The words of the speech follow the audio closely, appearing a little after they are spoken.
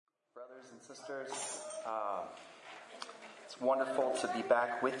and sisters. It's wonderful to be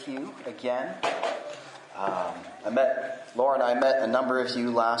back with you again. Laura and I met a number of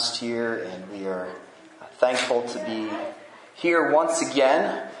you last year, and we are thankful to be here once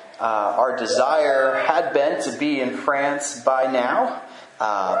again. Our desire had been to be in France by now,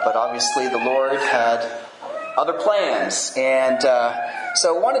 but obviously the Lord had other plans. And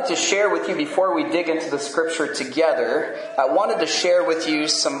so I wanted to share with you, before we dig into the scripture together, I wanted to share with you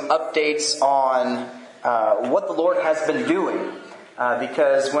some updates on what the Lord has been doing.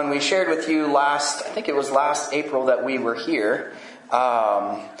 Because when we shared with you I think it was last April that we were here,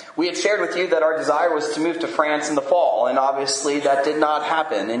 we had shared with you that our desire was to move to France in the fall, and obviously that did not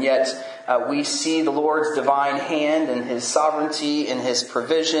happen. And yet we see the Lord's divine hand and His sovereignty and His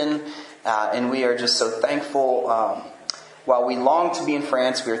provision, and we are just so thankful. While we long to be in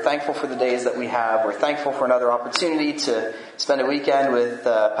France, we are thankful for the days that we have. We're thankful for another opportunity to spend a weekend with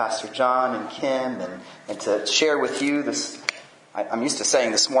Pastor John and Kim, and to share with you this. I'm used to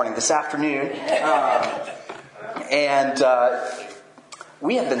saying this afternoon. And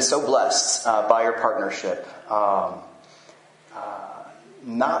we have been so blessed by your partnership.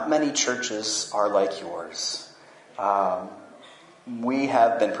 Not many churches are like yours. We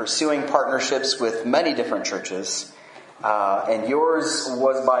have been pursuing partnerships with many different churches, and yours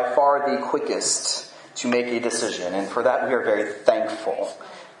was by far the quickest to make a decision, and for that we are very thankful.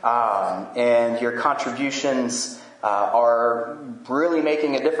 And your contributions are really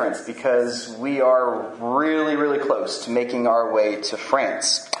making a difference, because we are really, really close to making our way to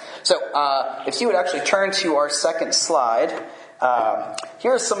France. So if you would actually turn to our second slide,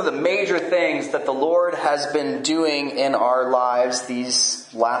 here are some of the major things that the Lord has been doing in our lives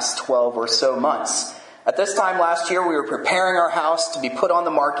these last 12 or so months. At this time last year, we were preparing our house to be put on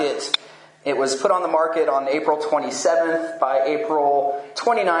the market. It was put on the market on April 27th. By April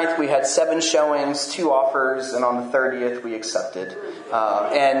 29th, we had 7 showings, 2 offers, and on the 30th, we accepted.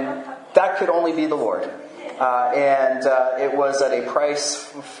 And that could only be the Lord. And it was at a price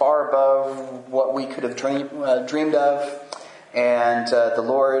far above what we could have dreamed of. And the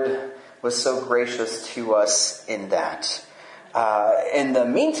Lord was so gracious to us in that. In the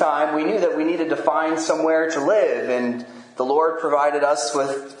meantime, we knew that we needed to find somewhere to live, and the Lord provided us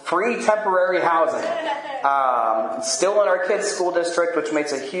with free temporary housing. Still in our kids' school district, which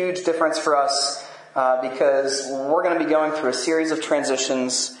makes a huge difference for us, because we're going to be going through a series of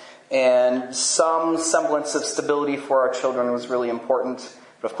transitions, and some semblance of stability for our children was really important.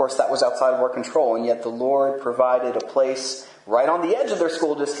 But of course, that was outside of our control, and yet the Lord provided a place right on the edge of their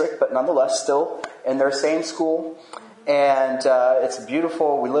school district, but nonetheless still in their same school. And it's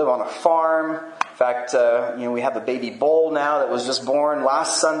beautiful. We live on a farm. In fact, we have a baby bull now that was just born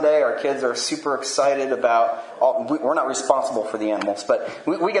last Sunday. Our kids are super excited about. We're not responsible for the animals, but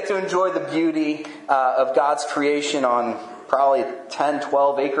we get to enjoy the beauty of God's creation on probably 10,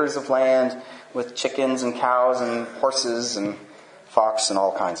 12 acres of land with chickens and cows and horses and fox and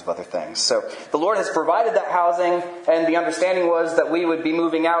all kinds of other things. So the Lord has provided that housing, and the understanding was that we would be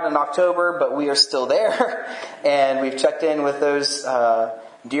moving out in October, but we are still there. And we've checked in with those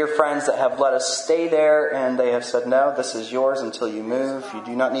dear friends that have let us stay there, and they have said, no, this is yours until you move. You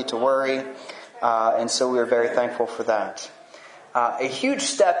do not need to worry. And so we are very thankful for that. A huge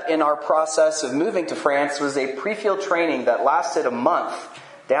step in our process of moving to France was a pre-field training that lasted a month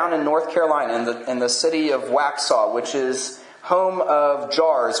down in North Carolina in the city of Waxhaw, which is home of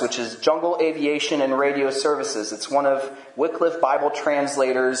JARS, which is Jungle Aviation and Radio Services. It's one of Wycliffe Bible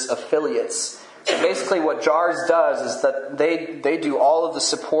Translators' affiliates. So basically what JARS does is that they do all of the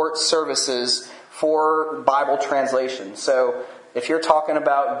support services for Bible translation. So if you're talking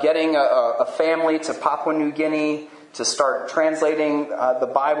about getting a family to Papua New Guinea to start translating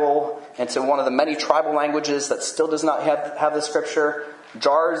the Bible into one of the many tribal languages that still does not have the scripture,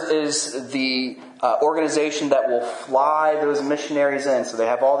 JARS is the organization that will fly those missionaries in. So they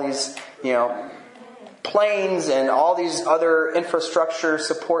have all these, planes and all these other infrastructure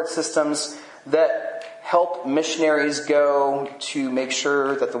support systems that help missionaries go to make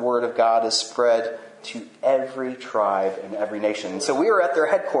sure that the Word of God is spread to every tribe and every nation. So we were at their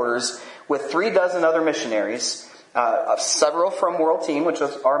headquarters with 36 other missionaries, several from World Team, which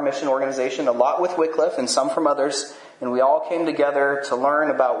is our mission organization, a lot with Wycliffe and some from others. And we all came together to learn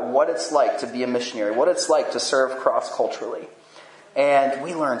about what it's like to be a missionary, what it's like to serve cross-culturally. And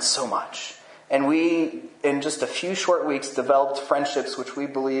we learned so much. And we, in just a few short weeks, developed friendships which we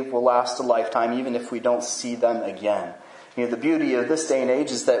believe will last a lifetime, even if we don't see them again. The beauty of this day and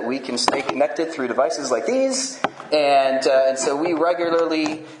age is that we can stay connected through devices like these. And so we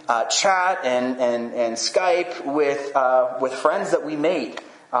regularly chat and Skype with friends that we made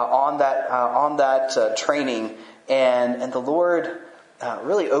on that training, and the Lord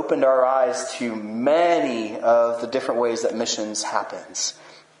really opened our eyes to many of the different ways that missions happens.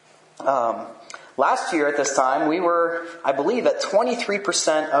 Last year at this time, we were, I believe, at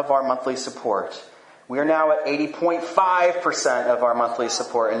 23% of our monthly support. We are now at 80.5% of our monthly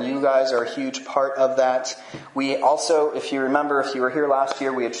support, and you guys are a huge part of that. We also, if you remember, if you were here last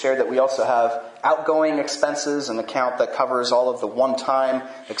year, we had shared that we also have outgoing expenses, an account that covers all of the one-time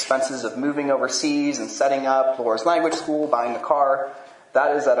expenses of moving overseas and setting up Laura's language school, buying a car.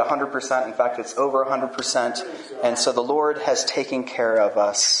 That is at 100%. In fact, it's over 100%. And so the Lord has taken care of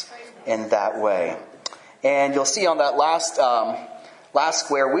us in that way. And you'll see on that last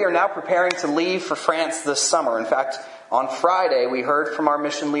square, we are now preparing to leave for France this summer. In fact, on Friday, we heard from our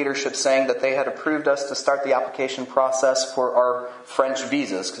mission leadership saying that they had approved us to start the application process for our French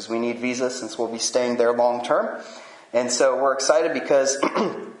visas, because we need visas since we'll be staying there long term. And so we're excited because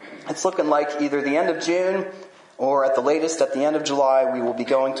it's looking like either the end of June or at the latest at the end of July, we will be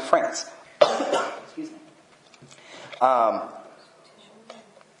going to France. Excuse me.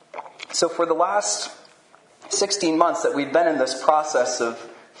 So for the last 16 months that we've been in this process of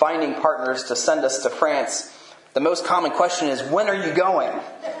finding partners to send us to France, the most common question is, when are you going?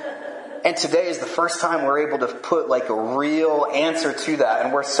 And today is the first time we're able to put like a real answer to that,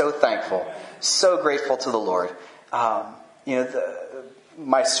 and we're so thankful, so grateful to the Lord. My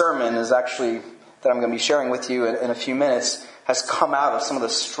sermon is actually, that I'm going to be sharing with you in a few minutes, has come out of some of the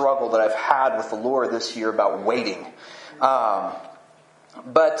struggle that I've had with the Lord this year about waiting.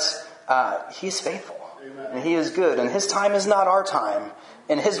 But He's faithful. And He is good. And His time is not our time.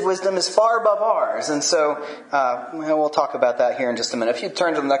 And His wisdom is far above ours. And so we'll talk about that here in just a minute. If you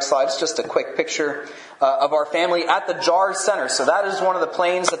turn to the next slide, it's just a quick picture of our family at the JARS Center. So that is one of the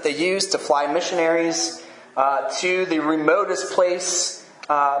planes that they use to fly missionaries to the remotest places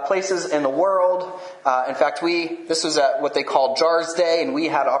in the world. In fact, this was at what they call JARS Day, and we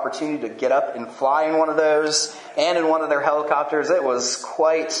had an opportunity to get up and fly in one of those and in one of their helicopters. It was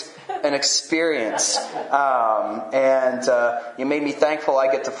quite an experience. It made me thankful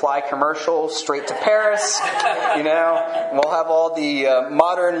I get to fly commercial straight to Paris. We'll have all the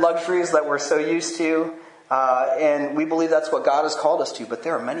modern luxuries that we're so used to. And we believe that's what God has called us to. But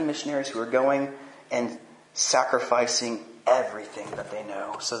there are many missionaries who are going and sacrificing everything that they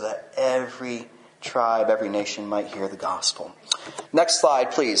know so that every tribe, every nation might hear the gospel. Next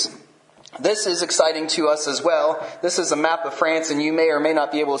slide, please. This is exciting to us as well. This is a map of France, and you may or may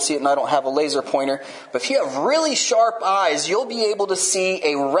not be able to see it, and I don't have a laser pointer. But if you have really sharp eyes, you'll be able to see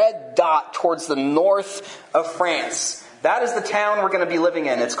a red dot towards the north of France. That is the town we're going to be living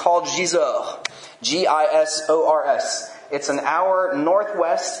in. It's called Gisors. Gisors. It's an hour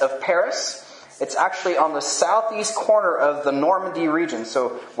northwest of Paris. It's actually on the southeast corner of the Normandy region.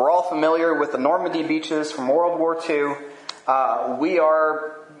 So we're all familiar with the Normandy beaches from World War II. We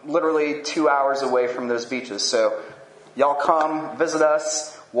are literally 2 hours away from those beaches. So y'all come, visit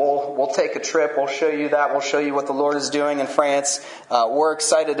us. We'll take a trip. We'll show you that. We'll show you what the Lord is doing in France. We're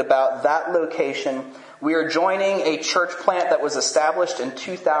excited about that location. We are joining a church plant that was established in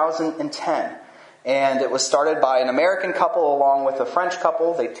 2010. And it was started by an American couple along with a French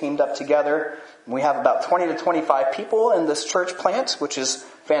couple. They teamed up together. We have about 20 to 25 people in this church plant, which is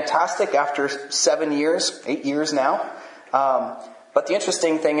fantastic after 8 years now. But the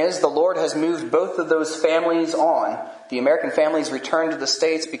interesting thing is the Lord has moved both of those families on. The American families returned to the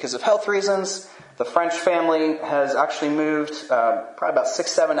States because of health reasons. The French family has actually moved probably about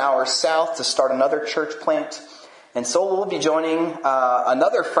 6-7 hours south to start another church plant. And so we'll be joining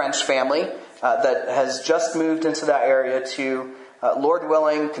another French family that has just moved into that area to, Lord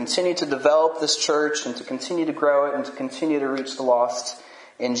willing, continue to develop this church and to continue to grow it and to continue to reach the lost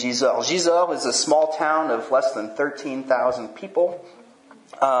in Gisors. Gisors is a small town of less than 13,000 people.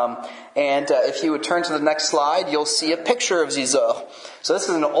 If you would turn to the next slide, you'll see a picture of Gisors. So this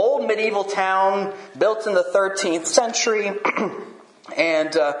is an old medieval town built in the 13th century.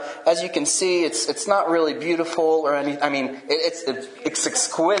 And as you can see, it's not really beautiful or any. I mean, it's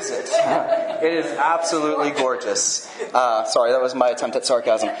exquisite. It is absolutely gorgeous. Sorry, that was my attempt at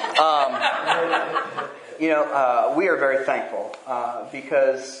sarcasm. We are very thankful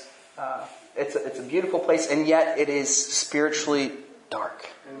because it's a beautiful place, and yet it is spiritually dark.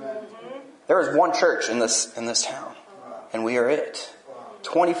 There is one church in this town, and we are it.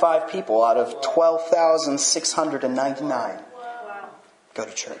 25 people out of 12,699. Go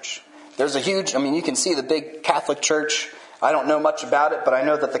to church. There's you can see the big Catholic church. I don't know much about it, but I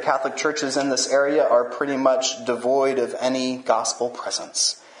know that the Catholic churches in this area are pretty much devoid of any gospel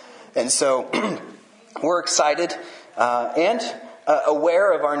presence. And so we're excited. And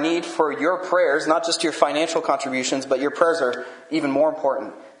aware of our need for your prayers, not just your financial contributions, but your prayers are even more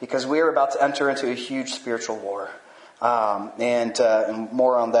important because we are about to enter into a huge spiritual war. And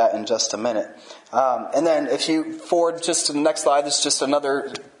more on that in just a minute. And then if you forward just to the next slide, this is just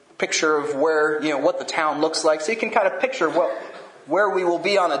another picture of where, what the town looks like. So you can kind of picture where we will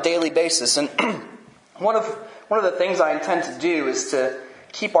be on a daily basis. And one of the things I intend to do is to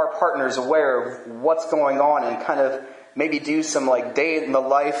keep our partners aware of what's going on and kind of maybe do some like day in the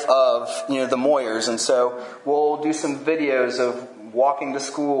life of, the Moyers. And so we'll do some videos of walking to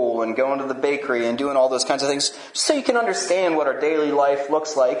school and going to the bakery and doing all those kinds of things just so you can understand what our daily life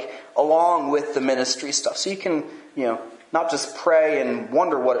looks like along with the ministry stuff. So you can, not just pray and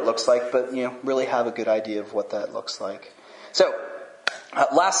wonder what it looks like, but, really have a good idea of what that looks like. So,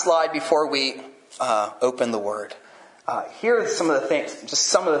 last slide before we open the Word. Here are some of the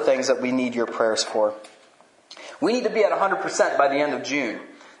things that we need your prayers for. We need to be at 100% by the end of June.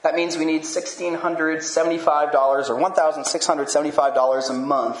 That means we need $1,675 or $1,675 a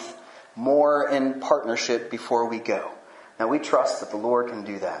month more in partnership before we go. Now we trust that the Lord can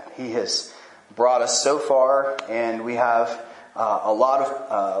do that. He has brought us so far, and we have a lot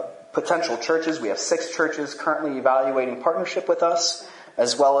of potential churches. We have 6 churches currently evaluating partnership with us,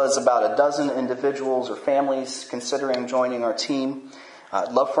 as well as about a dozen individuals or families considering joining our team.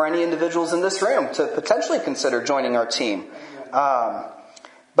 I'd love for any individuals in this room to potentially consider joining our team.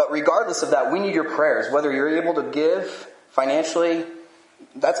 But regardless of that, we need your prayers. Whether you're able to give financially,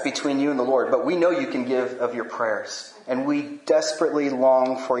 that's between you and the Lord. But we know you can give of your prayers. And we desperately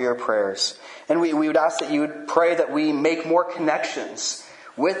long for your prayers. And we would ask that you would pray that we make more connections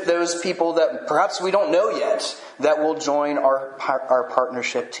with those people that perhaps we don't know yet that will join our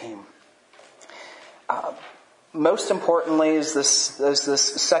partnership team. Most importantly is this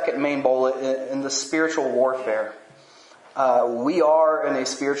second main bullet in the spiritual warfare. We are in a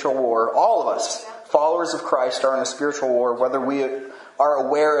spiritual war. All of us, followers of Christ, are in a spiritual war, whether we are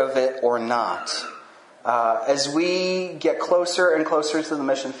aware of it or not. As we get closer and closer to the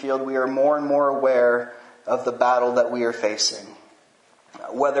mission field, we are more and more aware of the battle that we are facing.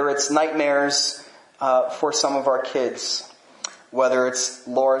 Whether it's nightmares for some of our kids, whether it's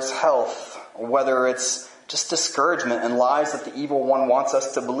Laura's health, or whether it's just discouragement and lies that the evil one wants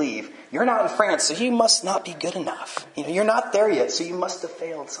us to believe. You're not in France, so you must not be good enough. You're not there yet, so you must have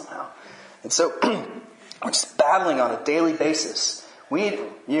failed somehow. And so we're just battling on a daily basis. We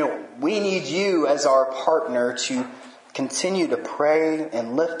need you as our partner to continue to pray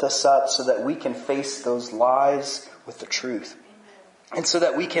and lift us up so that we can face those lies with the truth. And so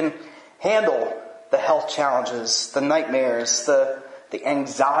that we can handle the health challenges, the nightmares, the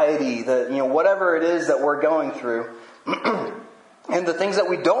anxiety, whatever it is that we're going through, and the things that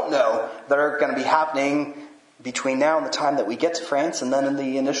we don't know that are going to be happening between now and the time that we get to France, and then in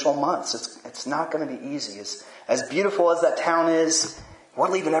the initial months. It's not going to be easy. As beautiful as that town is, we're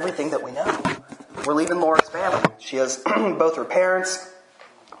leaving everything that we know. We're leaving Laura's family. She has both her parents,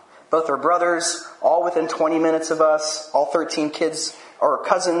 both her brothers, all within 20 minutes of us, all 13 kids, or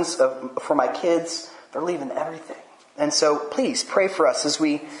cousins for my kids. They're leaving everything. And so please pray for us as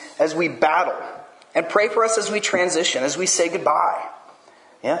we battle, and pray for us as we transition, as we say goodbye.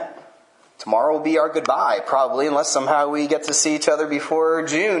 Yeah. Tomorrow will be our goodbye, probably, unless somehow we get to see each other before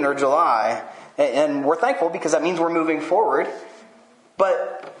June or July. And we're thankful because that means we're moving forward.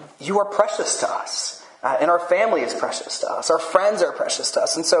 But you are precious to us. And our family is precious to us. Our friends are precious to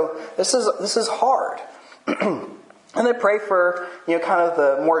us. And so this is hard. And then pray for, kind of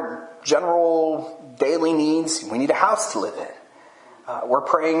the more general daily needs. We need a house to live in. We're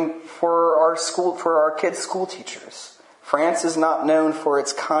praying for our kids' school teachers. France is not known for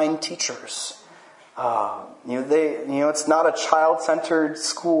its kind teachers. It's not a child-centered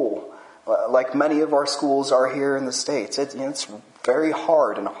school like many of our schools are here in the States. It's very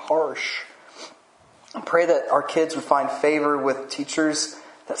hard and harsh. I pray that our kids would find favor with teachers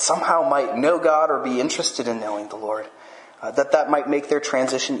that somehow might know God or be interested in knowing the Lord. That might make their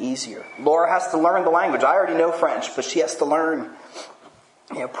transition easier. Laura has to learn the language. I already know French, but she has to learn.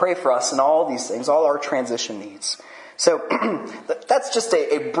 Pray for us in all these things, all our transition needs. So that's just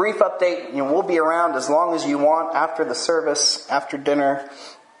a brief update. We'll be around as long as you want after the service, after dinner.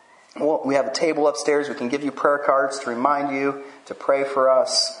 We have a table upstairs. We can give you prayer cards to remind you to pray for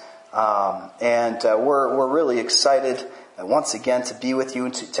us. We're really excited once again to be with you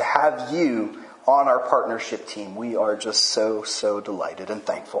and to have you on our partnership team. We are just so delighted and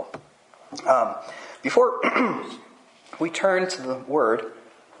thankful. Before we turn to the Word,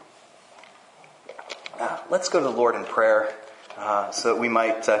 let's go to the Lord in prayer so that we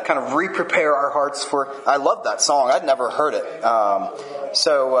might kind of re-prepare our hearts for... I love that song. I'd never heard it.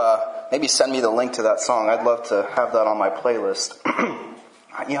 So maybe send me the link to that song. I'd love to have that on my playlist.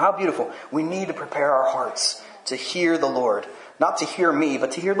 How beautiful. We need to prepare our hearts to hear the Lord. Not to hear me,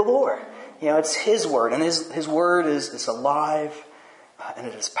 but to hear the Lord. It's His Word, and His Word is alive, and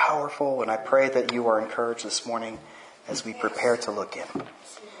it is powerful, and I pray that you are encouraged this morning as we prepare to look in.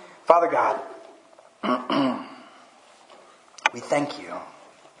 Father God, we thank you.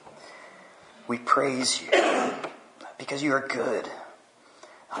 We praise you because you are good.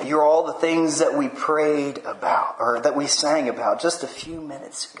 You're all the things that we prayed about, or that we sang about just a few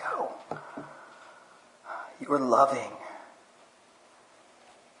minutes ago. You are loving.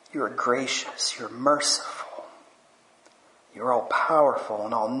 You are gracious. You're merciful. You're all powerful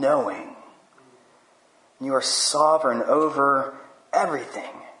and all knowing. You are sovereign over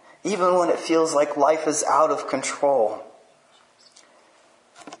everything, even when it feels like life is out of control.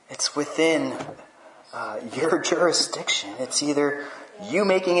 It's within your jurisdiction. It's either you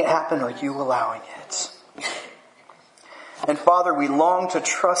making it happen or you allowing it. And Father, we long to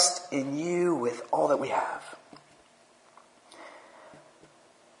trust in you with all that we have.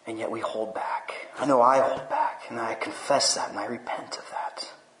 And yet we hold back. I know I hold back, and I confess that, and I repent of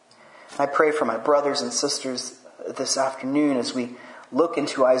that. I pray for my brothers and sisters this afternoon as we look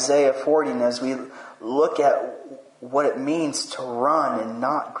into Isaiah 40 and as we look at what it means to run and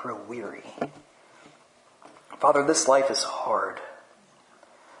not grow weary. Father, this life is hard.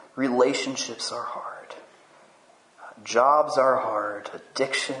 Relationships are hard. Jobs are hard.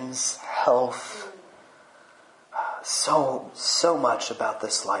 Addictions, health. So much about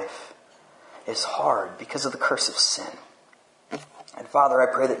this life is hard because of the curse of sin. And Father, I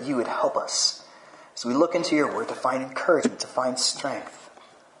pray that you would help us as we look into your word to find encouragement, to find strength,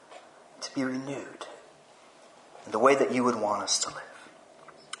 to be renewed in the way that you would want us to live.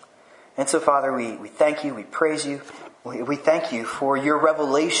 And so, Father, we thank you, we praise you, we thank you for your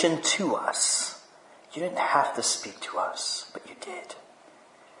revelation to us. You didn't have to speak to us, but you did.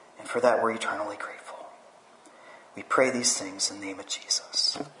 And for that, we're eternally grateful. We pray these things in the name of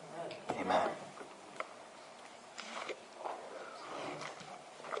Jesus. Amen.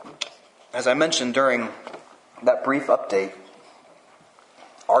 As I mentioned during that brief update,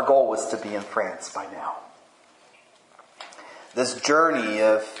 our goal was to be in France by now. This journey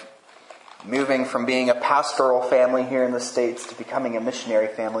of moving from being a pastoral family here in the States to becoming a missionary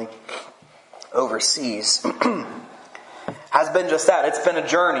family overseas has been just that. It's been a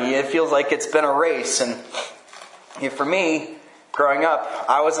journey. It feels like it's been a race. And for me, growing up,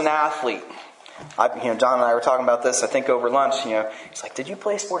 I was an athlete. John and I were talking about this, I think, over lunch. He's like, "Did you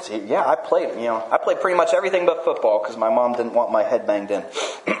play sports?" Yeah, I played. I played pretty much everything but football because my mom didn't want my head banged in.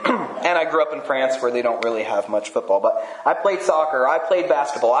 And I grew up in France where they don't really have much football. But I played soccer. I played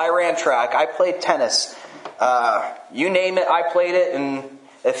basketball. I ran track. I played tennis. You name it, I played it. And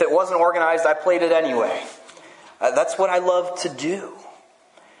if it wasn't organized, I played it anyway. That's what I love to do.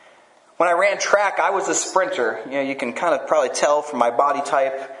 When I ran track, I was a sprinter. You can kind of probably tell from my body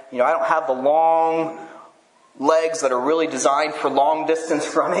type. I don't have the long legs that are really designed for long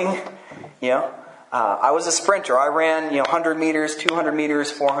distance running. I was a sprinter. I ran, 100 meters, 200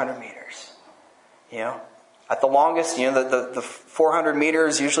 meters, 400 meters. At the longest, the 400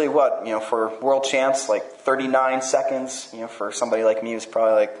 meters usually for world champs, like 39 seconds. For somebody like me, it was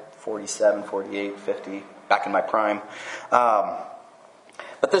probably like 47, 48, 50, back in my prime.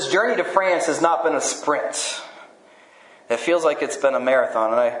 But this journey to France has not been a sprint. It feels like it's been a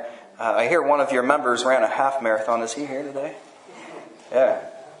marathon. And I hear one of your members ran a half marathon. Is he here today? Yeah.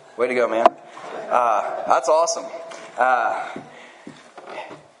 Way to go, man. That's awesome.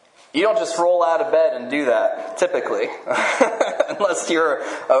 You don't just roll out of bed and do that, typically. Unless you're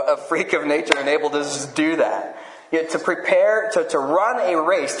a freak of nature and able to just do that. To prepare, to run a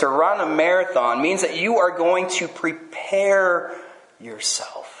race, to run a marathon means that you are going to prepare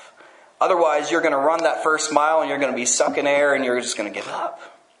yourself. Otherwise, you're going to run that first mile and you're going to be sucking air and you're just going to give up.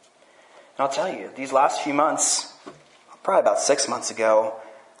 And I'll tell you, these last few months, probably about 6 months ago,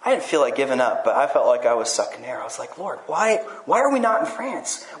 I didn't feel like giving up, but I felt like I was sucking air. I was like, Lord, why are we not in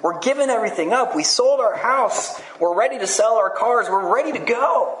France? We're giving everything up. We sold our house. We're ready to sell our cars. We're ready to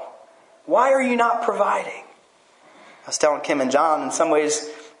go. Why are you not providing? I was telling Kim and John, in some ways,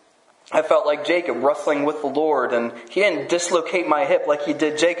 I felt like Jacob wrestling with the Lord, and he didn't dislocate my hip like he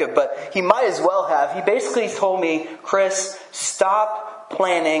did Jacob, but he might as well have. He basically told me, Chris, stop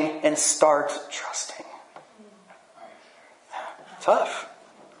planning and start trusting. Tough.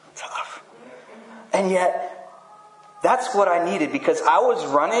 And yet, that's what I needed because I was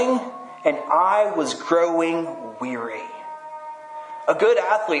running and I was growing weary. A good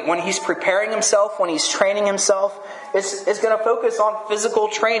athlete, when he's preparing himself, when he's training himself, is going to focus on physical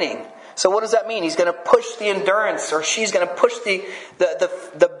training. So what does that mean? He's going to push the endurance, or she's going to push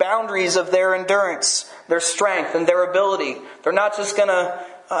the boundaries of their endurance, their strength, and their ability. They're not just going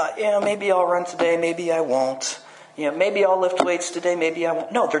to, maybe I'll run today, maybe I won't. Maybe I'll lift weights today, maybe I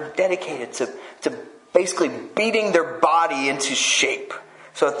won't. No, they're dedicated to basically beating their body into shape,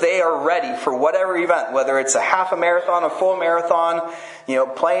 so that they are ready for whatever event, whether it's a half a marathon, a full marathon,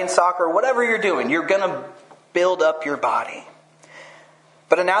 playing soccer, whatever you're doing, you're going to build up your body.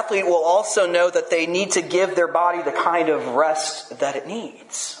 But an athlete will also know that they need to give their body the kind of rest that it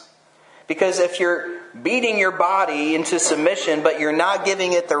needs. Because if you're beating your body into submission, but you're not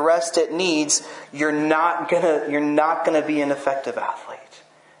giving it the rest it needs, you're not gonna be an effective athlete.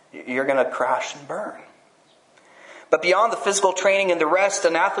 You're going to crash and burn. But beyond the physical training and the rest,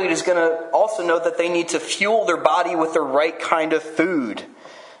 an athlete is going to also know that they need to fuel their body with the right kind of food.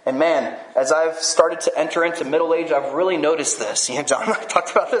 And man, as I've started to enter into middle age, I've really noticed this. John and I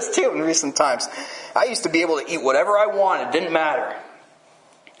talked about this too in recent times. I used to be able to eat whatever I wanted. It didn't matter.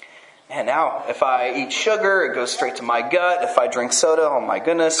 And now, if I eat sugar, it goes straight to my gut. If I drink soda, oh my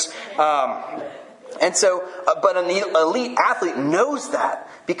goodness. But an elite athlete knows that,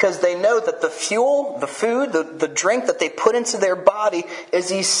 because they know that the fuel, the food, the drink that they put into their body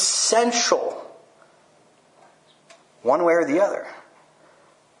is essential, one way or the other.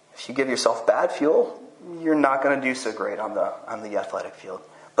 If you give yourself bad fuel, you're not going to do so great on the athletic field.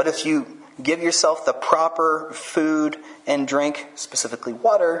 But if you give yourself the proper food and drink, specifically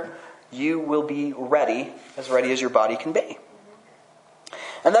water, you will be ready as your body can be.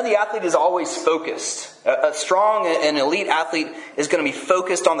 And then the athlete is always focused. A strong and elite athlete is going to be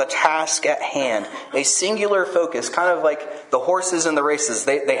focused on the task at hand. A singular focus, kind of like the horses in the races.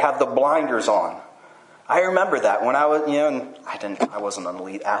 They have the blinders on. I remember that when I was, and I wasn't an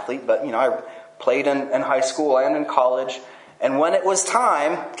elite athlete, but I played in high school and in college. And when it was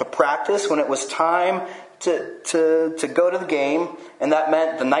time to practice, when it was time to go to the game, and that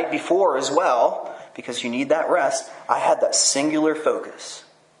meant the night before as well, because you need that rest, I had that singular focus.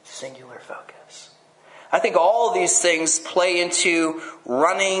 Singular focus. I think all of these things play into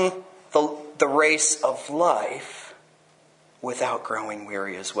running the race of life without growing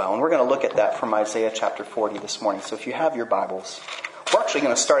weary as well. And we're going to look at that from Isaiah chapter 40 this morning. So if you have your Bibles, we're actually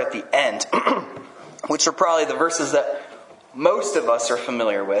going to start at the end, which are probably the verses that most of us are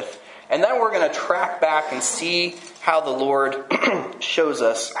familiar with. And then we're going to track back and see how the Lord shows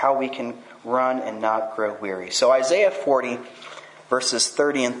us how we can run and not grow weary. So Isaiah 40, verses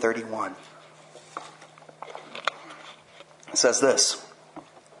 30 and 31. It says this: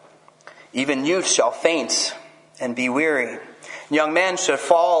 Even youth shall faint and be weary. Young men shall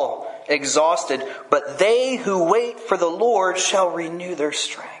fall exhausted, but they who wait for the Lord shall renew their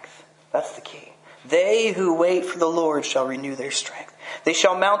strength. That's the key. They who wait for the Lord shall renew their strength. They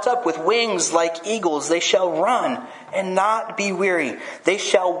shall mount up with wings like eagles. They shall run and not be weary. They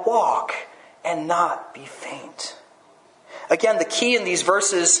shall walk and not be faint. Again, the key in these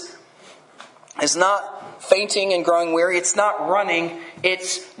verses is not fainting and growing weary. It's not running.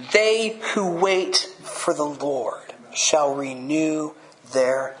 It's they who wait for the Lord shall renew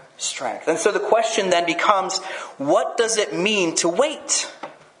their strength. And so the question then becomes, what does it mean to wait?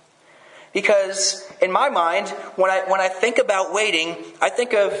 Because in my mind, when I think about waiting, I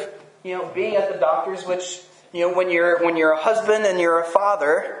think of being at the doctor's, which when you're a husband and you're a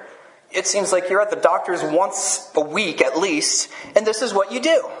father, it seems like you're at the doctor's once a week at least, and this is what you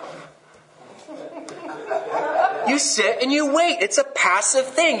do. You sit and you wait. It's a passive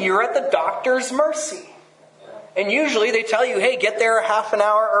thing. You're at the doctor's mercy. And usually they tell you, hey, get there a half an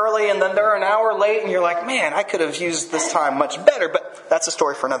hour early, and then they're an hour late, and you're like, man, I could have used this time much better, but that's a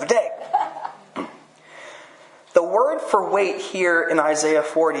story for another day. The word for wait here in Isaiah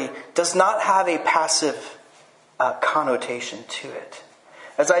 40 does not have a passive connotation to it.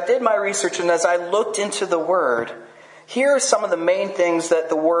 As I did my research and as I looked into the word, here are some of the main things that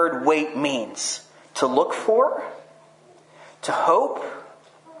the word wait means: to look for, to hope,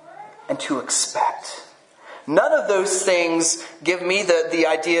 and to expect. None of those things give me the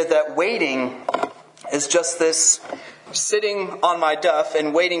idea that waiting is just this sitting on my duff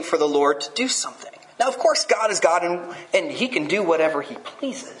and waiting for the Lord to do something. Now, of course, God is God and He can do whatever He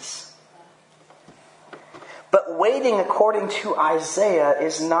pleases. But waiting, according to Isaiah,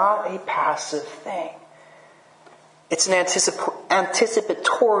 is not a passive thing. It's an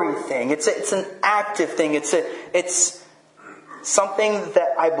anticipatory thing. It's an active thing. It's something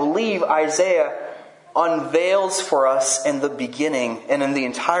that I believe Isaiah unveils for us in the beginning and in the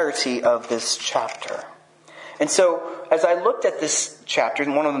entirety of this chapter. And so, as I looked at this chapter,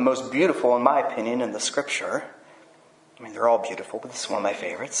 one of the most beautiful, in my opinion, in the Scripture, I mean, they're all beautiful, but this is one of my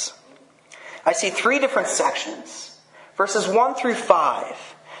favorites. I see 3 different sections. Verses 1 through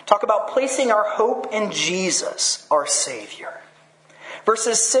 5 talk about placing our hope in Jesus, our Savior.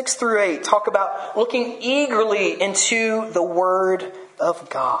 Verses 6 through 8 talk about looking eagerly into the Word of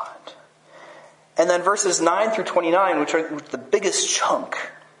God. And then verses 9 through 29, which are the biggest chunk,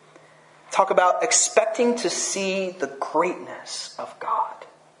 talk about expecting to see the greatness of God.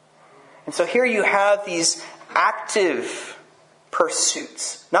 And so here you have these active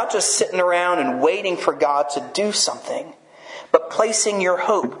pursuits, not just sitting around and waiting for God to do something, but placing your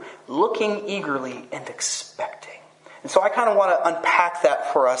hope, looking eagerly and expecting. And so I kind of want to unpack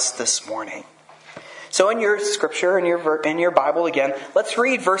that for us this morning. So in your scripture, in your Bible again, let's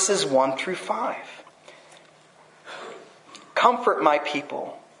read verses 1 through 5. Comfort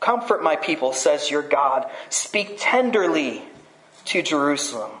my people, says your God. Speak tenderly to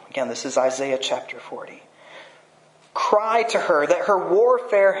Jerusalem. Again, this is Isaiah chapter 40. Cry to her that her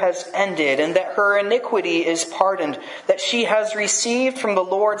warfare has ended and that her iniquity is pardoned, that she has received from the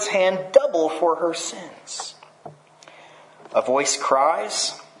Lord's hand double for her sins. A voice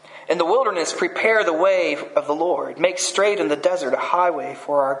cries, in the wilderness, prepare the way of the Lord. Make straight in the desert a highway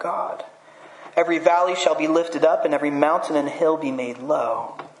for our God. Every valley shall be lifted up, and every mountain and hill be made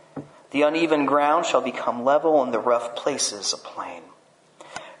low. The uneven ground shall become level, and the rough places a plain.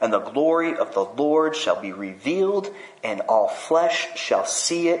 And the glory of the Lord shall be revealed, and all flesh shall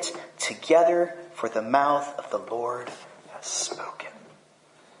see it together, for the mouth of the Lord has spoken.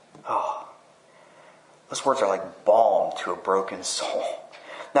 Oh, those words are like balm to a broken soul.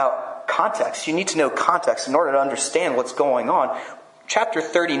 Now, context. You need to know context in order to understand what's going on. Chapter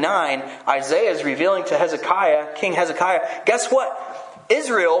 39, Isaiah is revealing to Hezekiah, King Hezekiah, guess what?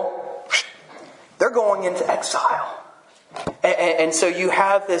 Israel, they're going into exile. And so you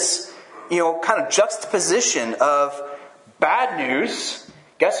have this, kind of juxtaposition of bad news.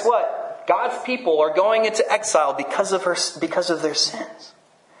 Guess what? God's people are going into exile because of their sins.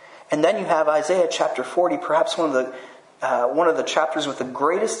 And then you have Isaiah chapter 40, perhaps one of the chapters with the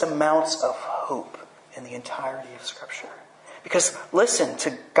greatest amounts of hope in the entirety of Scripture. Because listen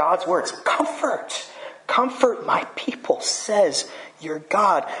to God's words. Comfort my people, says your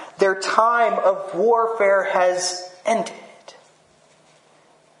God. Their time of warfare has ended.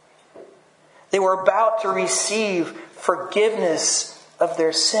 They were about to receive forgiveness of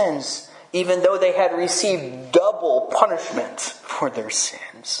their sins, even though they had received double punishment for their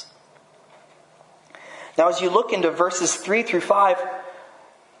sins. Now, as you look into verses 3 through 5,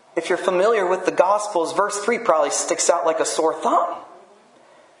 if you're familiar with the Gospels, verse 3 probably sticks out like a sore thumb.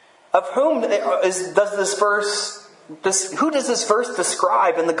 Of whom does this verse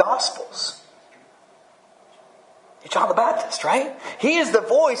describe in the Gospels? John the Baptist, right? He is the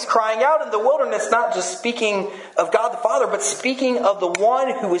voice crying out in the wilderness, not just speaking of God the Father, but speaking of the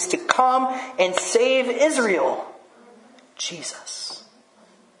one who is to come and save Israel. Jesus,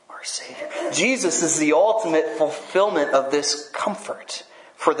 our Savior. Jesus is the ultimate fulfillment of this comfort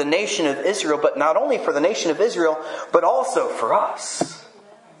for the nation of Israel, but not only for the nation of Israel, but also for us.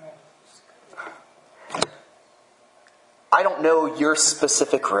 I don't know your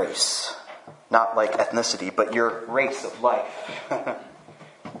specific race. Not like ethnicity, but your race of life.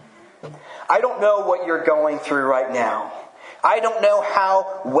 I don't know what you're going through right now. I don't know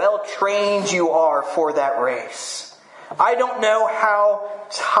how well trained you are for that race. I don't know how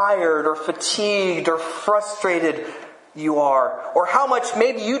tired or fatigued or frustrated you are, or how much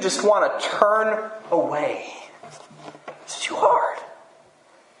maybe you just want to turn away. It's too hard.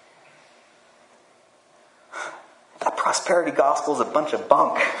 That prosperity gospel is a bunch of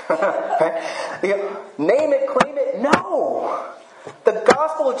bunk. Name it, claim it. No. The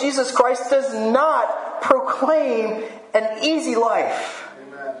gospel of Jesus Christ does not proclaim an easy life.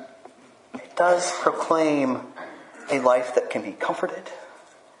 Amen. It does proclaim a life that can be comforted,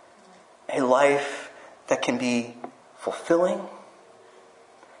 a life that can be fulfilling,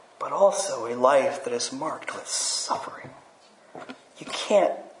 but also a life that is marked with suffering. You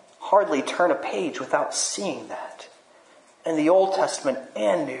can't hardly turn a page without seeing that. In the Old Testament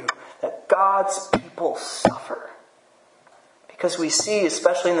and New, that God's people suffer. Because we see,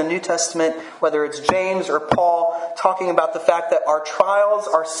 especially in the New Testament, whether it's James or Paul, talking about the fact that our trials,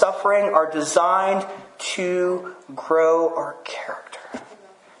 our suffering are designed to grow our character,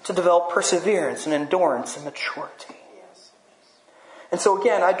 to develop perseverance and endurance and maturity. And so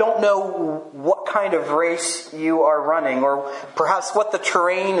again, I don't know what kind of race you are running, or perhaps what the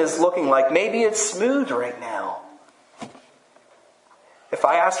terrain is looking like. Maybe it's smooth right now. If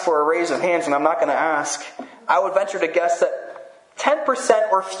I ask for a raise of hands, and I'm not going to ask, I would venture to guess that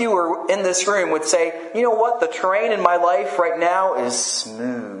 10% or fewer in this room would say, you know what, the terrain in my life right now is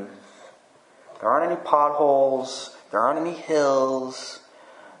smooth. There aren't any potholes. There aren't any hills.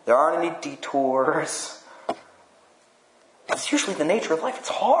 There aren't any detours. That's usually the nature of life. It's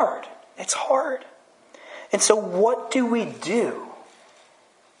hard. It's hard. And so what do we do?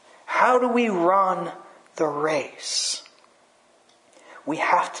 How do we run the race? We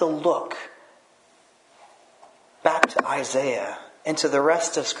have to look back to Isaiah and to the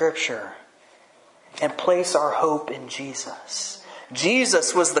rest of Scripture and place our hope in Jesus.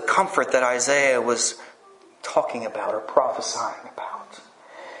 Jesus was the comfort that Isaiah was talking about or prophesying about.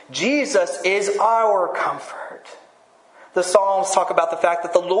 Jesus is our comfort. The Psalms talk about the fact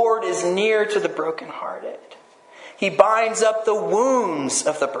that the Lord is near to the brokenhearted. He binds up the wounds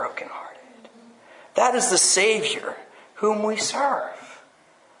of the brokenhearted. That is the Savior whom we serve.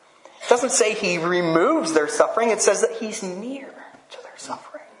 It doesn't say He removes their suffering. It says that He's near to their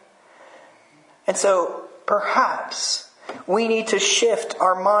suffering. And so perhaps we need to shift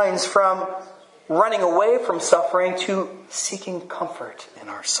our minds from running away from suffering to seeking comfort in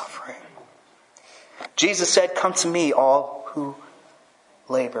our suffering. Jesus said, "Come to me, all who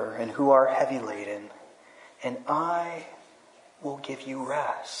labor and who are heavy laden, and I will give you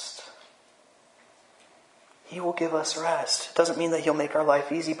rest." He will give us rest. It doesn't mean that He'll make our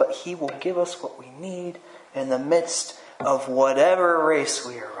life easy, but He will give us what we need in the midst of whatever race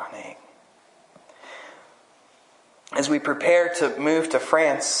we are running. As we prepare to move to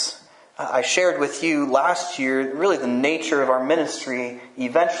France, I shared with you last year, really the nature of our ministry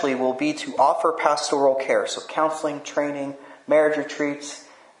eventually will be to offer pastoral care. So counseling, training, marriage retreats,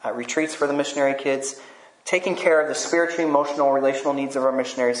 retreats for the missionary kids, taking care of the spiritual, emotional, relational needs of our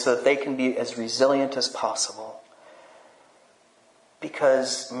missionaries so that they can be as resilient as possible.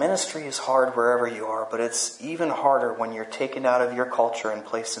 Because ministry is hard wherever you are, but it's even harder when you're taken out of your culture and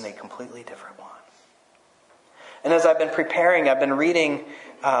placed in a completely different one. And as I've been preparing, I've been reading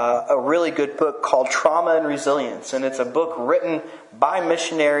a really good book called Trauma and Resilience. And it's a book written by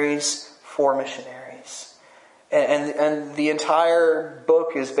missionaries for missionaries. And the entire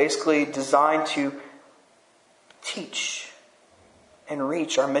book is basically designed to teach and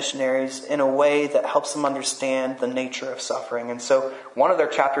reach our missionaries in a way that helps them understand the nature of suffering. And so one of their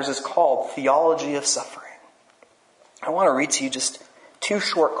chapters is called Theology of Suffering. I want to read to you just 2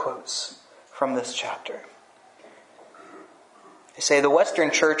 short quotes from this chapter. They say, "The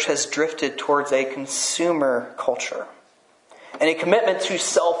Western Church has drifted towards a consumer culture and a commitment to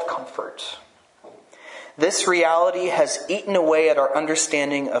self-comfort. This reality has eaten away at our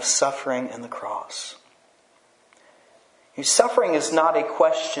understanding of suffering and the cross. Suffering is not a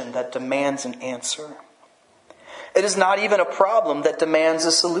question that demands an answer. It is not even a problem that demands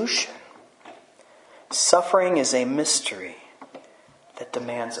a solution. Suffering is a mystery that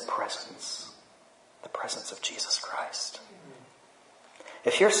demands a presence, the presence of Jesus Christ.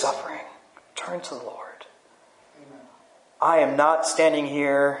 If you're suffering, turn to the Lord. I am not standing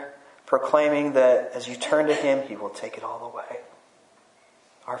here proclaiming that as you turn to Him, He will take it all away.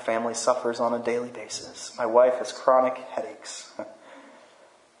 Our family suffers on a daily basis. My wife has chronic headaches.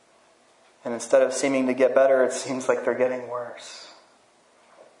 And instead of seeming to get better, it seems like they're getting worse.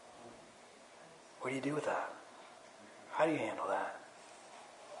 What do you do with that? How do you handle that?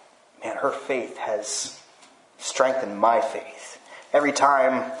 Man, her faith has strengthened my faith. Every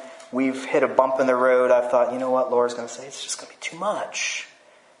time we've hit a bump in the road, I've thought, you know what, Laura's going to say, it's just going to be too much.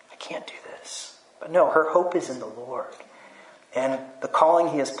 I can't do this. But no, her hope is in the Lord. And the calling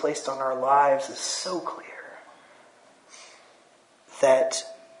He has placed on our lives is so clear that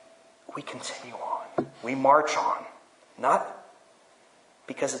we continue on. We march on. Not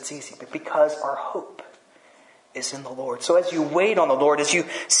because it's easy, but because our hope is in the Lord. So as you wait on the Lord, as you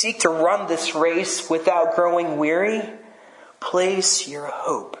seek to run this race without growing weary, place your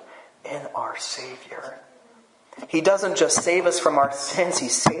hope in our Savior. He doesn't just save us from our sins, He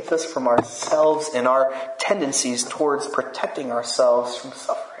saves us from ourselves and our tendencies towards protecting ourselves from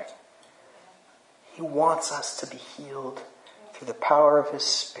suffering. He wants us to be healed through the power of His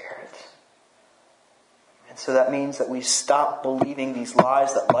Spirit. And so that means that we stop believing these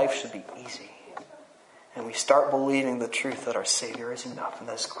lies that life should be easy. And we start believing the truth that our Savior is enough and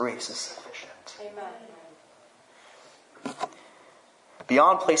that His grace is sufficient. Amen.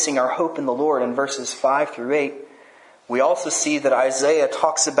 Beyond placing our hope in the Lord in verses 5 through 8, we also see that Isaiah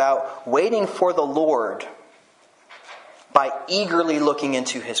talks about waiting for the Lord by eagerly looking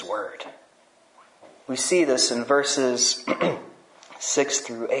into His Word. We see this in verses 6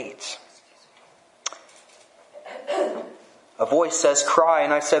 through 8. A voice says, "Cry,"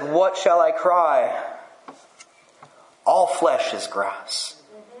 and I said, "What shall I cry?" All flesh is grass,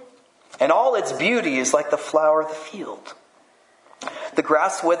 and all its beauty is like the flower of the field. The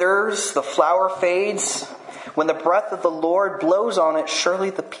grass withers, the flower fades. When the breath of the Lord blows on it, surely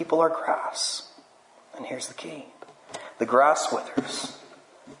the people are grass. And here's the key. The grass withers,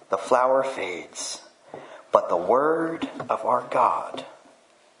 the flower fades, but the word of our God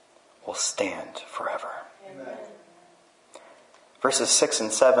will stand forever. Amen. Verses 6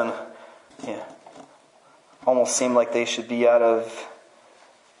 and 7 almost seem like they should be out of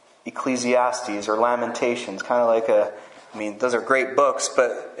Ecclesiastes or Lamentations. Kind of like those are great books,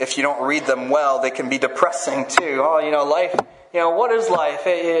 but if you don't read them well, they can be depressing too. Life, what is life?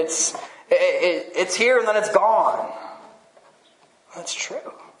 It's here and then it's gone. That's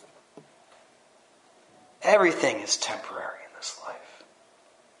true. Everything is temporary in this life.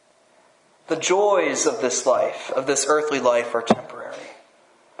 The joys of this life, of this earthly life, are temporary.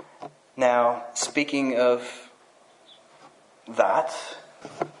 Now, speaking of that,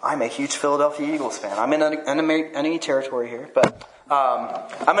 I'm a huge Philadelphia Eagles fan. I'm in enemy territory here, but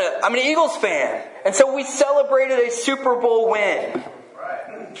I'm an Eagles fan. And so we celebrated a Super Bowl win.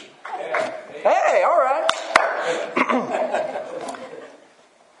 Hey, all right.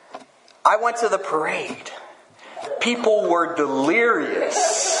 I went to the parade. People were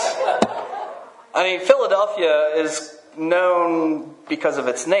delirious. Philadelphia is known because of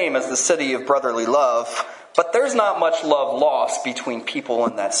its name as the city of brotherly love, but there's not much love lost between people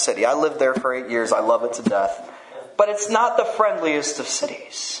in that city. I lived there for 8 years. I love it to death. But it's not the friendliest of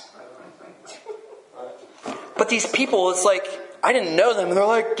cities. But these people, it's like, I didn't know them, and they're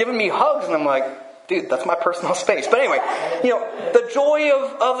like giving me hugs, and I'm like, dude, that's my personal space. But anyway, the joy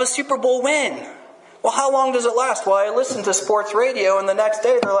of a Super Bowl win. Well, how long does it last? Well, I listened to sports radio, and the next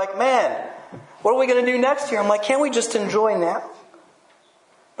day they're like, man, what are we going to do next year? I'm like, can't we just enjoy now?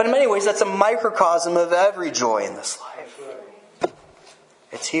 But in many ways, that's a microcosm of every joy in this life.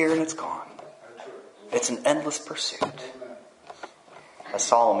 It's here and it's gone. It's an endless pursuit. As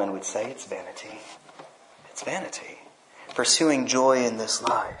Solomon would say, it's vanity. It's vanity. Pursuing joy in this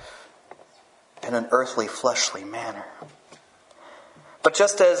life in an earthly, fleshly manner. But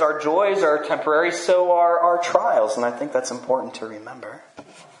just as our joys are temporary, so are our trials. And I think that's important to remember.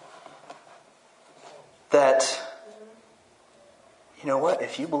 That, you know what?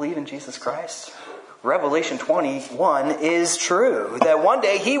 If you believe in Jesus Christ, Revelation 21 is true. That one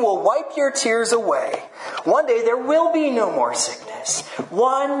day He will wipe your tears away. One day there will be no more sickness.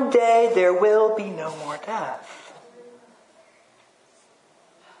 One day there will be no more death.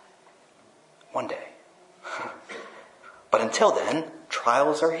 One day. But until then,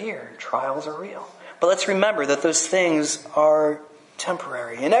 trials are here. Trials are real. But let's remember that those things are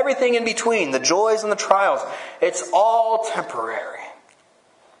temporary. And everything in between, the joys and the trials, it's all temporary.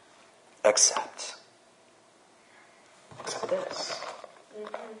 Except this.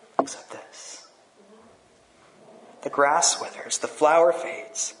 Except this. The grass withers, the flower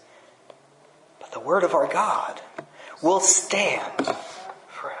fades, but the word of our God will stand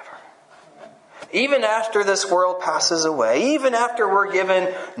forever. Even after this world passes away, even after we're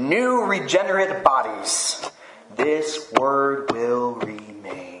given new regenerate bodies, this word will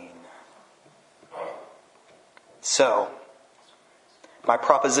remain. So, my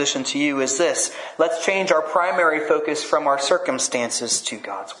proposition to you is this. Let's change our primary focus from our circumstances to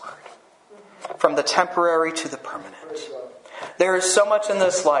God's word. From the temporary to the permanent. There is so much in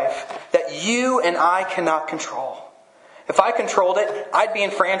this life that you and I cannot control. If I controlled it, I'd be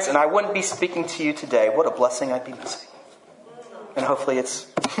in France and I wouldn't be speaking to you today. What a blessing I'd be missing. And hopefully it's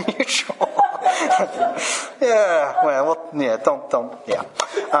mutual.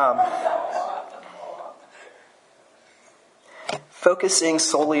 Focusing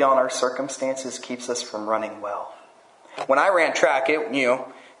solely on our circumstances keeps us from running well. When I ran track,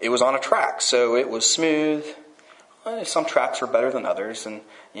 it was on a track, so it was smooth. Some tracks were better than others, and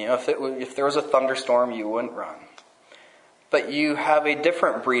if there was a thunderstorm, you wouldn't run. But you have a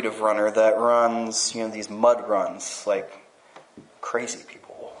different breed of runner that runs, these mud runs like crazy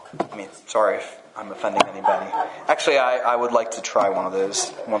people. Sorry if I'm offending anybody. Actually, I would like to try one of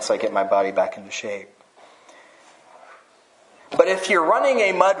those once I get my body back into shape. But if you're running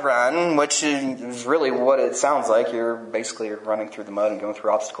a mud run, which is really what it sounds like, you're basically running through the mud and going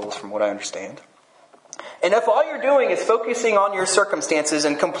through obstacles from what I understand. And if all you're doing is focusing on your circumstances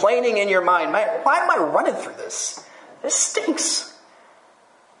and complaining in your mind, man, why am I running through this? This stinks.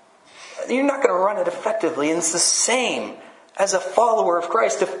 You're not going to run it effectively. And it's the same as a follower of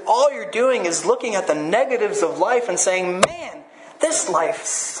Christ. If all you're doing is looking at the negatives of life and saying, man, this life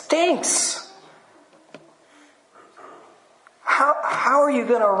stinks. how are you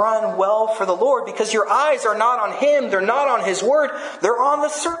going to run well for the Lord? Because your eyes are not on Him. They're not on His Word. They're on the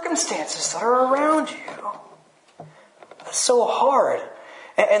circumstances that are around you. That's so hard.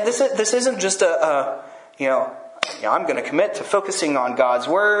 And this isn't just I'm going to commit to focusing on God's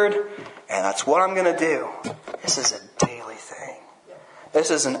Word, and that's what I'm going to do. This is a daily thing.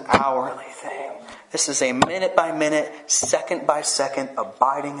 This is an hourly thing. This is a minute by minute, second by second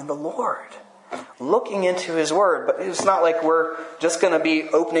abiding in the Lord. Looking into His Word. But it's not like we're just going to be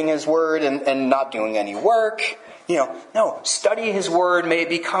opening His Word and not doing any work. No, study His Word. May it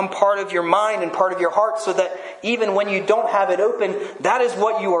become part of your mind and part of your heart so that even when you don't have it open, that is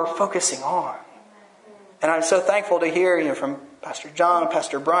what you are focusing on. And I'm so thankful to hear from Pastor John and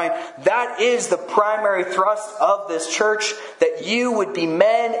Pastor Brian. That is the primary thrust of this church, that you would be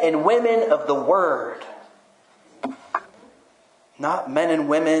men and women of the Word. Not men and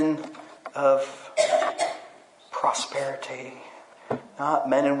women of prosperity. Not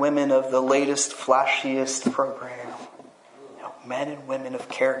men and women of the latest, flashiest program. No, men and women of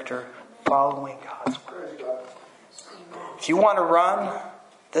character following God's Word. If you want to run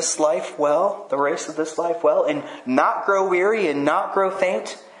this life well, the race of this life well, and not grow weary and not grow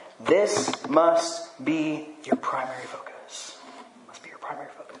faint, this must be your primary focus. Must be your primary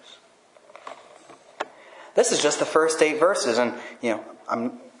focus. This is just the first 8 verses, and I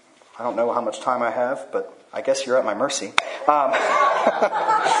don't know how much time I have, but I guess you're at my mercy. I'll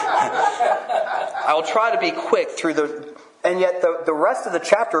try to be quick through and yet the rest of the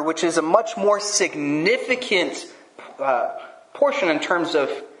chapter, which is a much more significant portion in terms of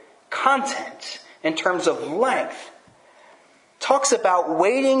content, in terms of length, talks about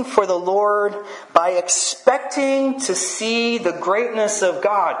waiting for the Lord by expecting to see the greatness of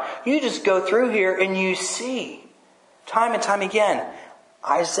God. You just go through here and you see, time and time again,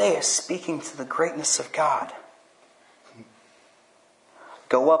 Isaiah speaking to the greatness of God.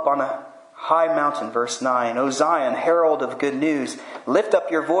 Go up on a high mountain, verse 9. O Zion, herald of good news. Lift up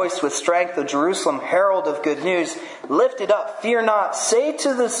your voice with strength, O Jerusalem, herald of good news. Lift it up, fear not. Say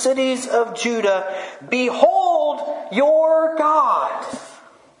to the cities of Judah, behold your God.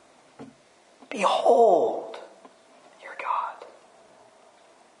 Behold your God.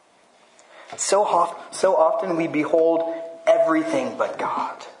 So often we behold everything but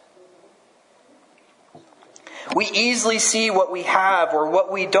God. We easily see what we have or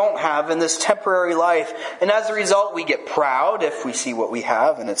what we don't have in this temporary life. And as a result, we get proud if we see what we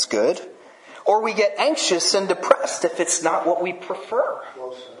have and it's good. Or we get anxious and depressed if it's not what we prefer.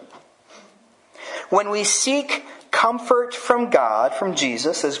 When we seek comfort from God, from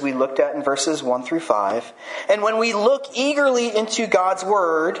Jesus, as we looked at in verses 1 through 5, and when we look eagerly into God's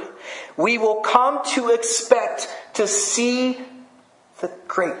Word, we will come to expect to see the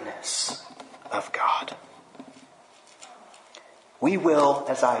greatness of God. We will,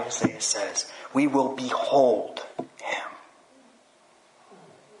 as Isaiah says, we will behold Him.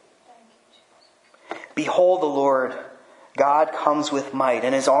 Behold the Lord, God comes with might,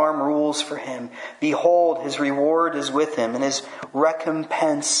 and His arm rules for Him. Behold, His reward is with Him, and His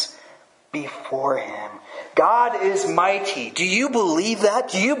recompense before Him. God is mighty. Do you believe that?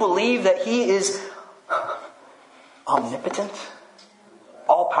 Do you believe that He is omnipotent,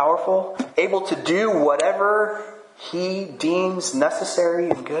 all-powerful, able to do whatever He deems necessary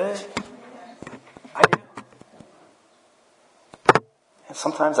and good? I do. And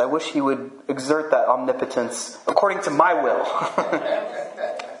sometimes I wish He would exert that omnipotence according to my will.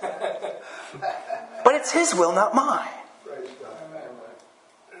 But it's His will, not mine.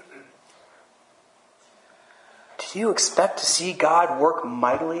 Do you expect to see God work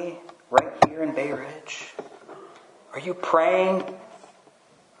mightily right here in Bay Ridge? Are you praying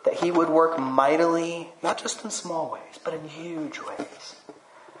that He would work mightily, not just in small ways, but in huge ways?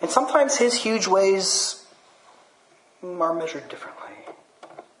 And sometimes His huge ways are measured differently.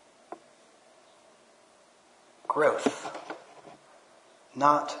 Growth,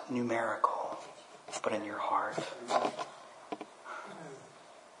 not numerical, but in your heart.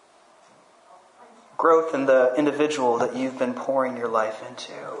 Growth in the individual that you've been pouring your life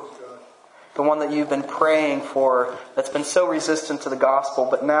into. The one that you've been praying for, that's been so resistant to the gospel,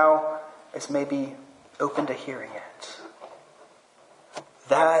 but now is maybe open to hearing it.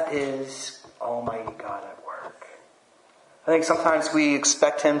 That is Almighty God at work. I think sometimes we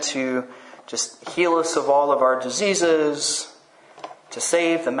expect Him to just heal us of all of our diseases, to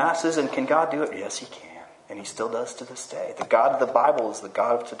save the masses. And can God do it? Yes, He can. And He still does to this day. The God of the Bible is the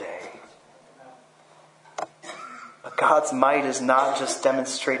God of today. But God's might is not just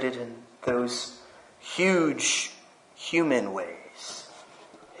demonstrated in those huge human ways.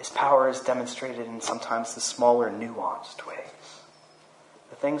 His power is demonstrated in sometimes the smaller, nuanced ways.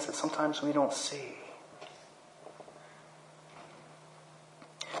 things that sometimes we don't see.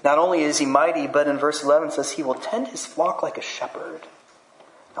 Not only is he mighty, but in verse 11 it says he will tend his flock like a shepherd.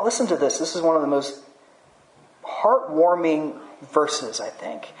 Now listen to this. This is one of the most heartwarming verses, I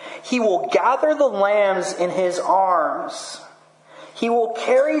think. He will gather the lambs in his arms. He will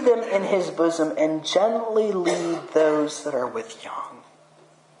carry them in his bosom and gently lead those that are with young.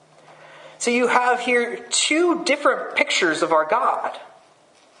 So you have here two different pictures of our God.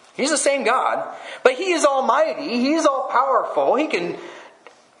 He's the same God, but he is almighty. He is all powerful. He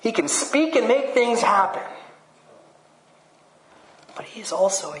can speak and make things happen. But he is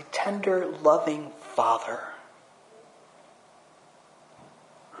also a tender, loving Father.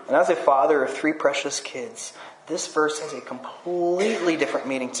 And as a father of 3 precious kids, this verse has a completely different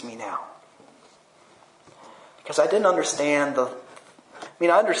meaning to me now. Because I didn't understand I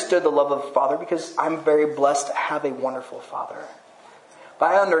understood the love of a father because I'm very blessed to have a wonderful father.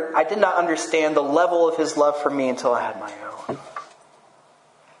 But I did not understand the level of his love for me until I had my own.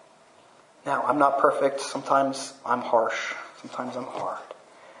 Now, I'm not perfect. Sometimes I'm harsh. Sometimes I'm hard.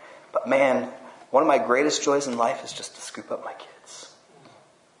 But man, one of my greatest joys in life is just to scoop up my kids.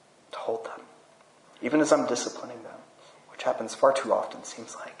 To hold them. Even as I'm disciplining them. Which happens far too often,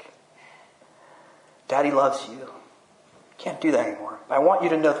 seems like. Daddy loves you. Can't do that anymore. But I want you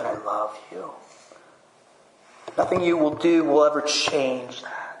to know that I love you. Nothing you will do will ever change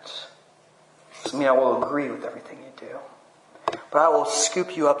that. Doesn't mean I will agree with everything you do. But I will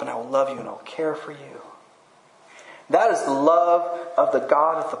scoop you up and I will love you and I will care for you. That is the love of the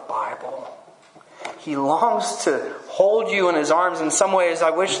God of the Bible. He longs to hold you in his arms. In some ways, I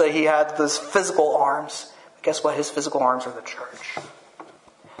wish that he had those physical arms. But guess what? His physical arms are the church.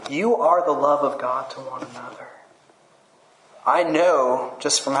 You are the love of God to one another. I know,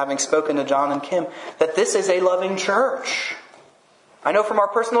 just from having spoken to John and Kim, that this is a loving church. I know from our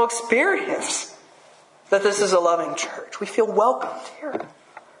personal experience that this is a loving church. We feel welcomed here.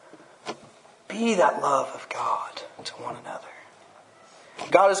 Be that love of God to one another.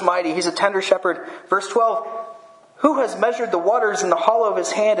 God is mighty. He's a tender shepherd. Verse 12, who has measured the waters in the hollow of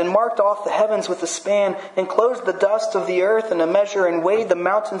his hand and marked off the heavens with a span, enclosed the dust of the earth in a measure, and weighed the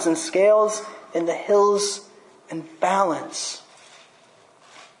mountains in scales and the hills in balance?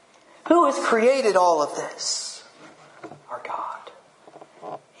 Who has created all of this? Our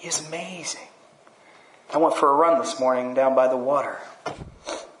God. He is amazing. I went for a run this morning down by the water.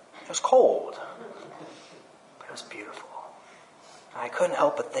 It was cold, but it was beautiful. And I couldn't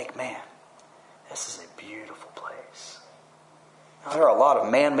help but think, man, this is a beautiful place. Now, there are a lot of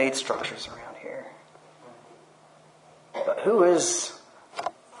man-made structures around here. But who is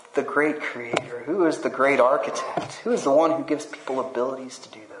the great creator? Who is the great architect? Who is the one who gives people abilities to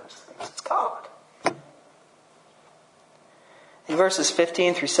do those things? It's God. In verses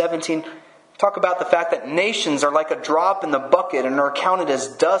 15 through 17, talk about the fact that nations are like a drop in the bucket and are counted as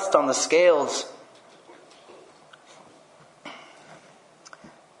dust on the scales.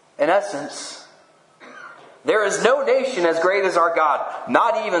 In essence, there is no nation as great as our God,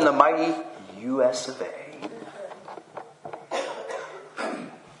 not even the mighty U.S. of A.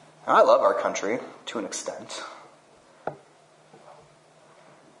 I love our country to an extent.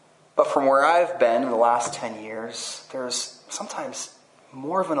 But from where I've been in the last 10 years, there's sometimes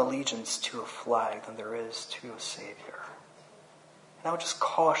more of an allegiance to a flag than there is to a Savior. And I would just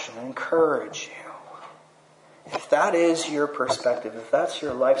caution and encourage you. If that is your perspective, if that's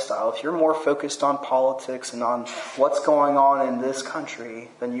your lifestyle, if you're more focused on politics and on what's going on in this country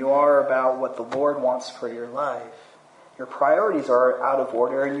than you are about what the Lord wants for your life, your priorities are out of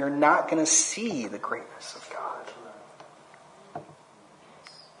order and you're not going to see the greatness of God.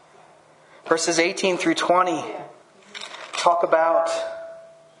 Verses 18 through 20 talk about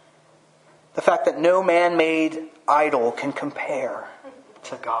the fact that no man-made idol can compare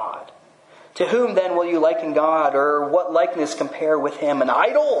to God. To whom then will you liken God, or what likeness compare with him? An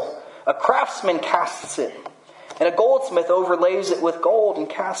idol, a craftsman casts it, and a goldsmith overlays it with gold and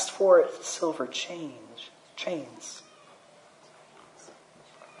casts for it silver chains.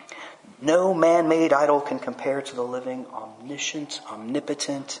 No man-made idol can compare to the living, omniscient,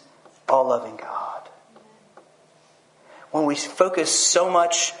 omnipotent, all-loving God. When we focus so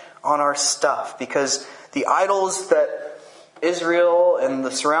much on our stuff, because the idols that Israel and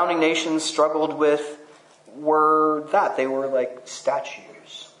the surrounding nations struggled with were that. They were like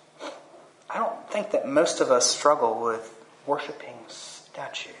statues. I don't think that most of us struggle with worshiping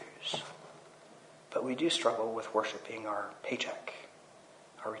statues. But we do struggle with worshiping our paycheck,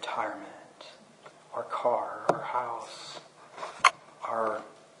 our retirement, our car, our house, our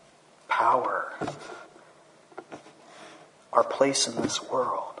power. our place in this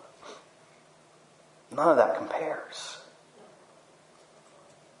world. None of that compares.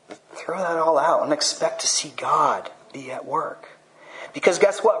 Throw that all out and expect to see God be at work. Because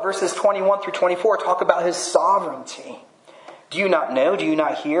guess what? Verses 21 through 24 talk about his sovereignty. Do you not know? Do you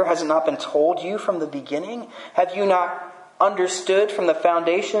not hear? Has it not been told you from the beginning? Have you not understood from the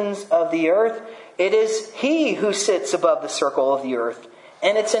foundations of the earth? It is he who sits above the circle of the earth,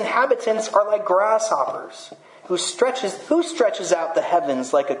 and its inhabitants are like grasshoppers, who stretches out the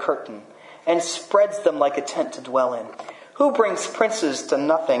heavens like a curtain, and spreads them like a tent to dwell in, who brings princes to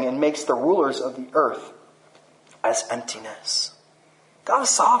nothing and makes the rulers of the earth as emptiness. God is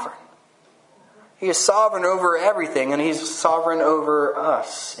sovereign. He is sovereign over everything, and he's sovereign over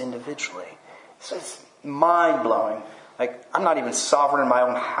us individually. So it's mind-blowing. Like, I'm not even sovereign in my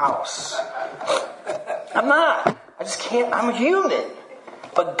own house. I'm not. I just can't. I'm human.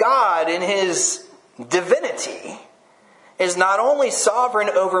 But God, in his divinity, is not only sovereign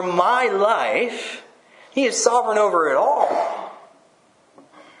over my life, he is sovereign over it all.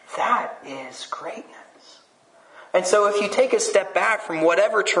 That is greatness. And so if you take a step back from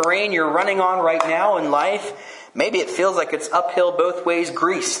whatever terrain you're running on right now in life, maybe it feels like it's uphill both ways,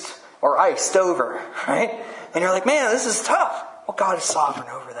 greased or iced over, right? And you're like, man, this is tough. Well, God is sovereign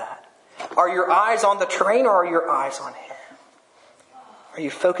over that. Are your eyes on the terrain or are your eyes on him? Are you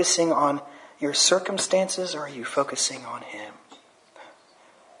focusing on your circumstances or are you focusing on him?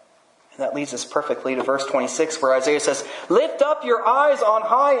 And that leads us perfectly to verse 26 where Isaiah says, lift up your eyes on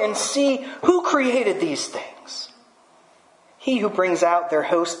high and see who created these things. He who brings out their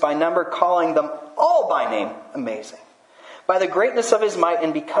host by number, calling them all by name. Amazing. By the greatness of his might,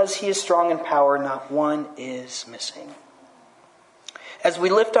 and because he is strong in power, not one is missing. As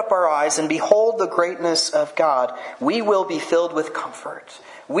we lift up our eyes and behold the greatness of God, we will be filled with comfort.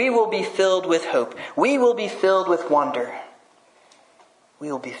 We will be filled with hope. We will be filled with wonder.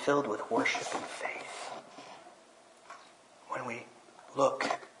 We will be filled with worship and faith. When we look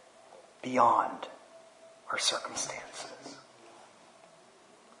beyond our circumstances.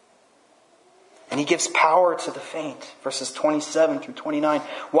 And he gives power to the faint. Verses 27 through 29.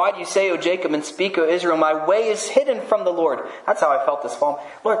 Why do you say, O Jacob, and speak, O Israel, my way is hidden from the Lord? That's how I felt this fall.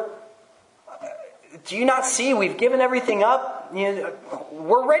 Lord, do you not see we've given everything up?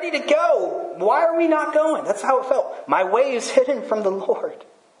 We're ready to go. Why are we not going? That's how it felt. My way is hidden from the Lord.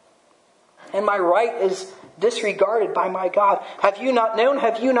 And my right is disregarded by my God. Have you not known?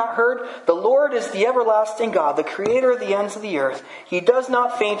 Have you not heard? The Lord is the everlasting God, the creator of the ends of the earth. He does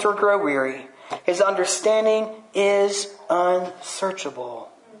not faint or grow weary. His understanding is unsearchable.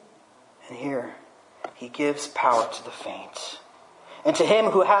 And here, he gives power to the faint. And to him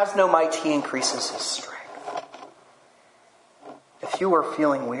who has no might, he increases his strength. If you are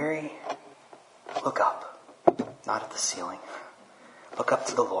feeling weary, look up, not at the ceiling. Look up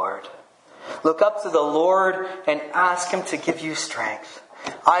to the Lord. Look up to the Lord and ask him to give you strength.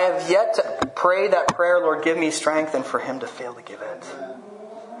 I have yet to pray that prayer, Lord, give me strength, and for him to fail to give it.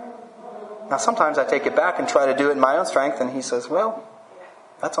 Now, sometimes I take it back and try to do it in my own strength, and he says, well,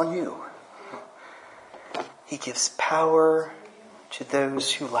 that's on you. He gives power to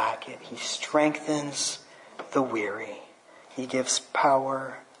those who lack it. He strengthens the weary. He gives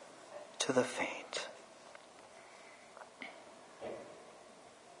power to the faint.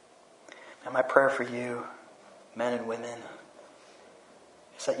 And my prayer for you, men and women,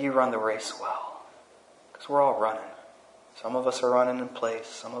 is that you run the race well. Because we're all running. Some of us are running in place.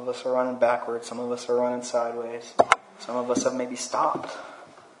 Some of us are running backwards. Some of us are running sideways. Some of us have maybe stopped.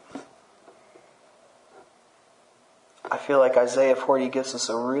 I feel like Isaiah 40 gives us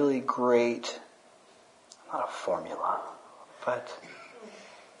a really great, not a formula, but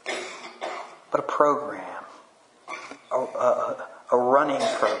a program. A running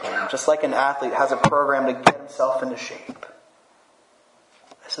program. Just like an athlete has a program to get himself into shape.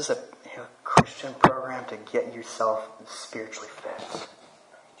 This is a Christian program to get yourself spiritually fit.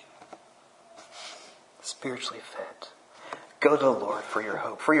 Spiritually fit. Go to the Lord for your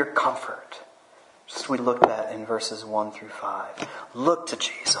hope, for your comfort. Just as we looked at in verses 1 through 5. Look to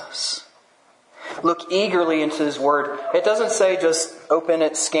Jesus. Look eagerly into his word. It doesn't say just open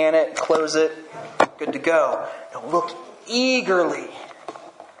it, scan it, close it, good to go. No, look eagerly.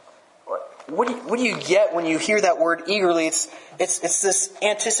 What do you get when you hear that word eagerly? It's this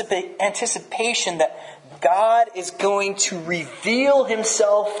anticipation that God is going to reveal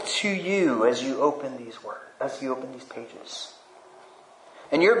himself to you as you open these words, as you open these pages.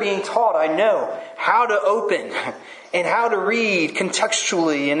 And you're being taught, I know, how to open and how to read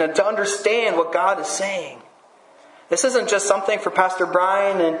contextually and to understand what God is saying. This isn't just something for Pastor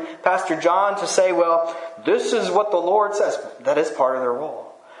Brian and Pastor John to say, well, this is what the Lord says. That is part of their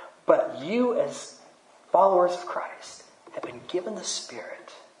role. But you as followers of Christ have been given the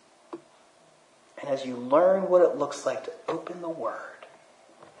Spirit. And as you learn what it looks like to open the Word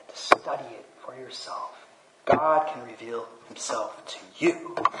and to study it for yourself, God can reveal Himself to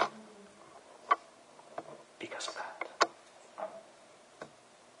you because of that.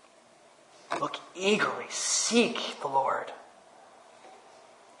 Look eagerly, seek the Lord.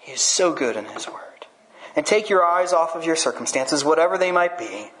 He is so good in His Word. And take your eyes off of your circumstances, whatever they might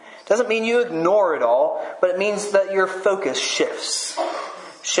be. Doesn't mean you ignore it all, but it means that your focus shifts.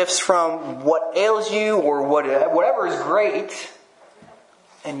 Shifts from what ails you or whatever is great,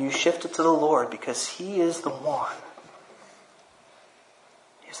 and you shift it to the Lord because He is the one.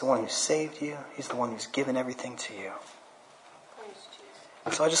 He's the one who saved you. He's the one who's given everything to you.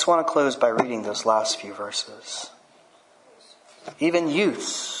 So I just want to close by reading those last few verses. Even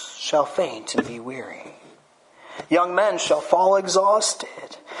youths shall faint and be weary. Young men shall fall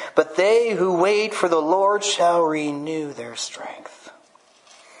exhausted. But they who wait for the Lord shall renew their strength.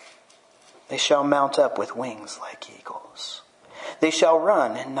 They shall mount up with wings like eagles. They shall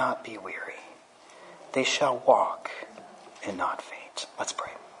run and not be weary. They shall walk and not faint. Let's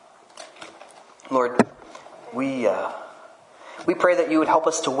pray. Lord, we pray that you would help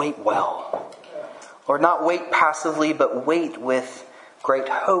us to wait well. Lord, not wait passively, but wait with great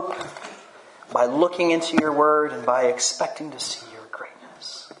hope by looking into your word and by expecting to see your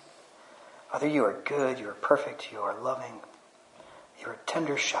greatness. Father, you are good, you are perfect, you are loving. You are a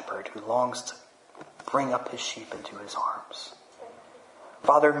tender shepherd who longs to bring up his sheep into his arms.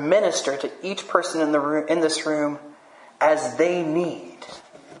 Father, minister to each person in this room as they need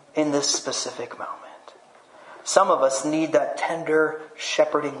in this specific moment. Some of us need that tender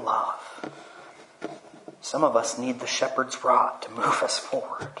shepherding love. Some of us need the shepherd's rod to move us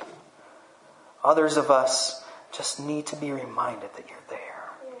forward. Others of us just need to be reminded that you're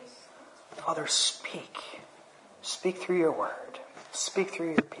there. Father, speak. Speak through your word. Speak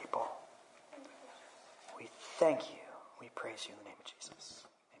through your people. We thank you. We praise you in the name of Jesus.